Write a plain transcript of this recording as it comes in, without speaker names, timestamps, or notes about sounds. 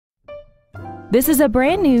This is a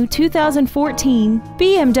brand new 2014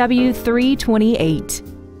 BMW 328.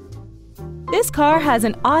 This car has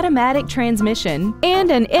an automatic transmission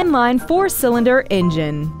and an inline 4-cylinder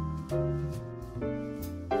engine.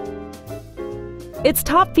 Its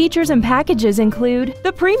top features and packages include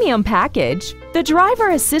the Premium Package, the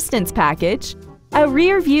Driver Assistance Package, a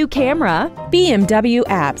rear-view camera, BMW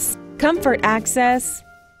apps, comfort access,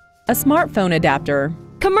 a smartphone adapter,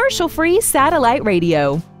 commercial-free satellite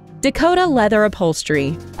radio, Dakota leather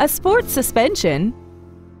upholstery, a sports suspension,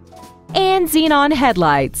 and xenon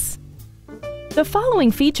headlights. The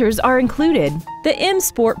following features are included: the M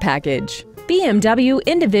Sport Package, BMW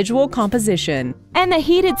individual composition, and the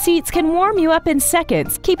heated seats can warm you up in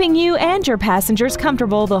seconds, keeping you and your passengers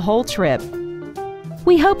comfortable the whole trip.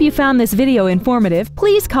 We hope you found this video informative.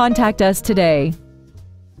 Please contact us today.